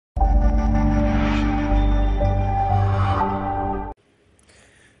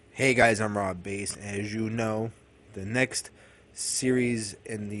Hey guys, I'm Rob Base. As you know, the next series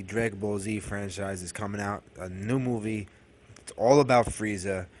in the Dragon Ball Z franchise is coming out. A new movie. It's all about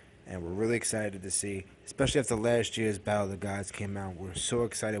Frieza, and we're really excited to see, especially after last year's Battle of the Gods came out. We're so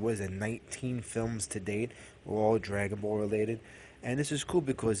excited. What is it, 19 films to date? We're all Dragon Ball related. And this is cool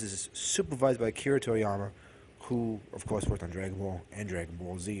because this is supervised by Akira Toriyama, who, of course, worked on Dragon Ball and Dragon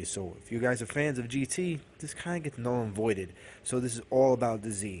Ball Z. So if you guys are fans of GT, this kind of gets null and voided. So this is all about the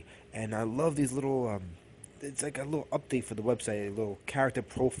Z. And I love these little, it's like a little update for the website, little character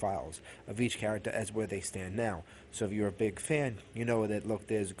profiles of each character as where they stand now. So if you're a big fan, you know that, look,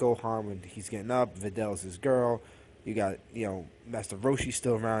 there's Gohan when he's getting up, Vidal's his girl, you got, Master Roshi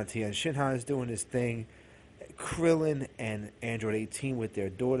still around, Tien Shinhan is doing his thing, Krillin and Android 18 with their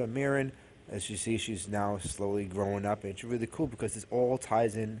daughter Mirren. As you see, she's now slowly growing up, and it's really cool because this all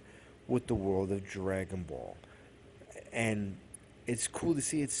ties in with the world of Dragon Ball. And it's cool to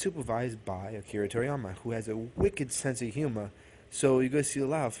see it's supervised by Akira Toriyama, who has a wicked sense of humor. So you're going to see a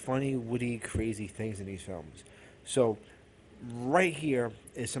lot of funny, witty, crazy things in these films. So right here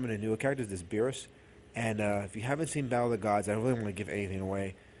is some of the newer characters. There's Beerus. And if you haven't seen Battle of the Gods, I don't really want to give anything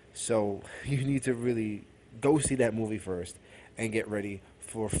away. So you need to really go see that movie first and get ready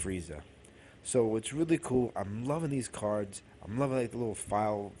for Frieza. So it's really cool. I'm loving these cards. I'm loving like the little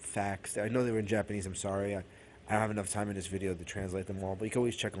file facts. I know they were in Japanese. I'm sorry. I don't have enough time in this video to translate them all, but you can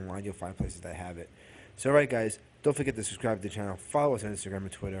always check online. You'll find places that have it. So, alright, guys, don't forget to subscribe to the channel, follow us on Instagram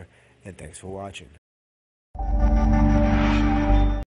and Twitter, and thanks for watching.